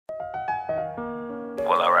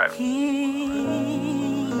Well, alright.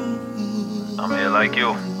 I'm here like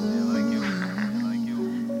you.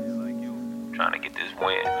 Trying to get this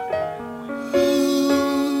win.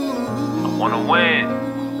 I wanna win.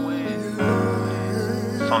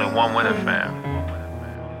 It's only one winner, fam.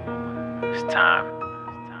 It's time.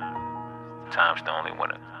 Time's the only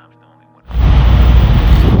winner.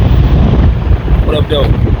 What up, though?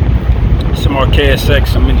 It's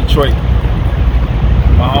KSX. I'm in Detroit.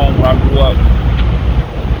 My home where I grew up.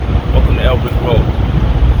 Welcome to LBrick Road.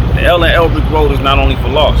 The L in LBrick Road is not only for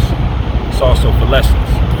loss, it's also for lessons.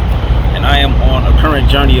 And I am on a current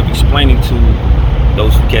journey of explaining to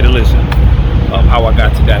those who care to listen of how I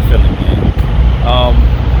got to that feeling, man.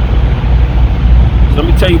 So let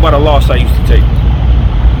me tell you about a loss I used to take.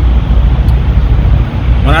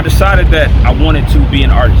 When I decided that I wanted to be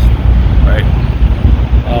an artist, right?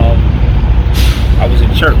 I was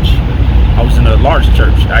in church. I was in a large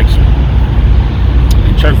church, actually.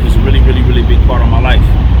 And church was a really big part of my life.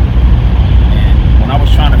 And when I was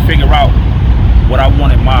trying to figure out what I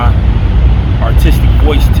wanted my artistic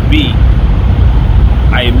voice to be,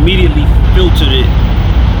 I immediately filtered it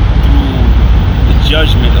through the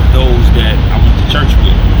judgment of those that I went to church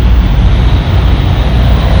with.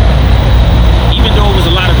 Even though it was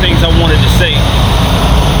a lot of things I wanted to say,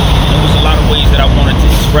 there was a lot of ways that I wanted to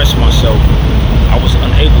express myself, I was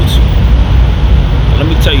unable to. But let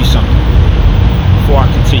me tell you something before I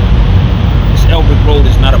continue. This LBrick Road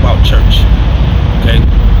is not about church, okay?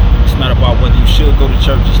 It's not about whether you should go to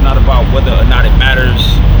church. It's not about whether or not it matters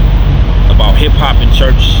about hip hop in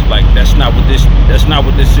church. Like that's not what this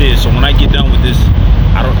is. So when I get done with this,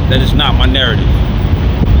 that is not my narrative.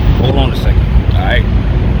 Hold on a second, all right?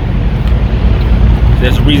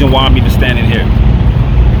 There's a reason why I'm even standing here.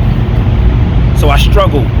 So I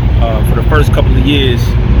struggled for the first couple of years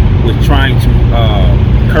with trying to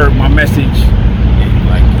curb my message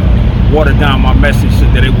and water down my message so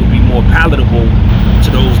that it would be more palatable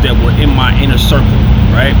to those that were in my inner circle,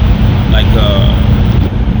 right?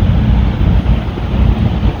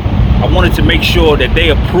 I wanted to make sure that they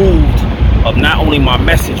approved of not only my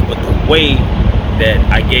message, but the way that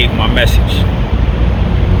I gave my message.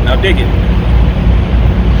 Now dig it.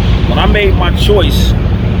 When I made my choice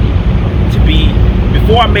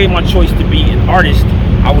before I made my choice to be an artist,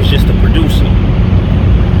 I was just a producer.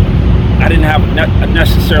 I didn't have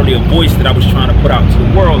necessarily a voice that I was trying to put out to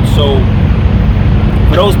the world. So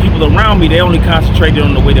for those people around me, they only concentrated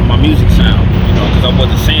on the way that my music sounded, because I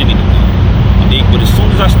wasn't saying anything. But as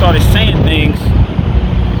soon as I started saying things,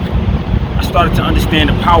 I started to understand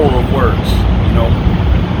the power of words.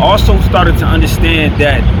 I also started to understand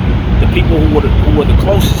that the people who were the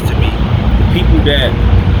closest to me, the people that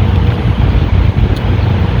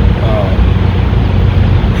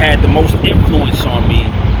had the most influence on me,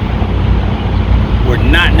 were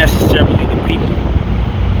not necessarily the people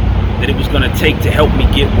that it was going to take to help me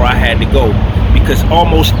get where I had to go, because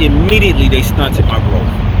almost immediately they stunted my growth.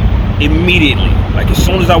 Immediately. Like as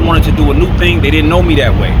soon as I wanted to do a new thing, they didn't know me that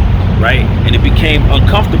way, right? And it became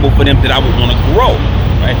uncomfortable for them that I would want to grow,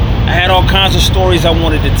 right? I had all kinds of stories I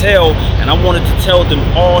wanted to tell, and I wanted to tell them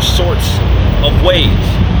all sorts of ways.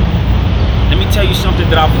 Let me tell you something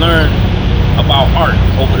that I've learned about art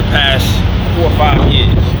over the past 4 or 5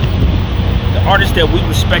 years. The artists that we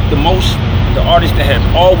respect the most, the artists that have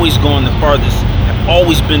always gone the farthest, have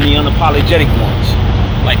always been the unapologetic ones,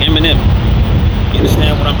 like Eminem. You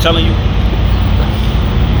understand what I'm telling you?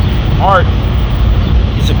 Art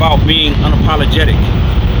is about being unapologetic.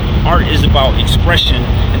 Art is about expression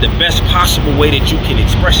in the best possible way that you can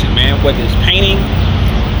express it, man. Whether it's painting,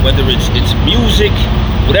 whether it's music,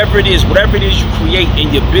 whatever it is you create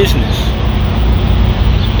in your business.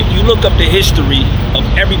 If you look up the history of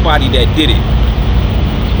everybody that did it,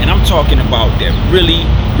 and I'm talking about that really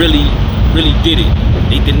did it,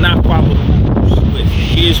 they did not follow the rules. But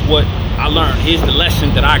here's what I learned. Here's the lesson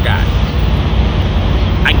that I got.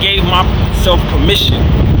 I gave myself permission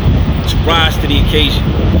to rise to the occasion.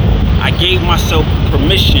 I gave myself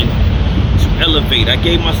permission to elevate. I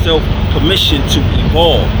gave myself permission to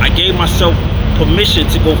evolve. I gave myself permission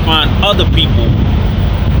to go find other people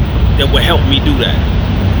that would help me do that.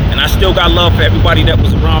 And I still got love for everybody that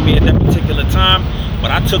was around me at that particular time,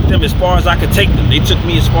 but I took them as far as I could take them. They took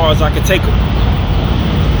me as far as I could take them.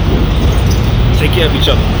 Take care of each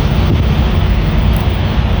other.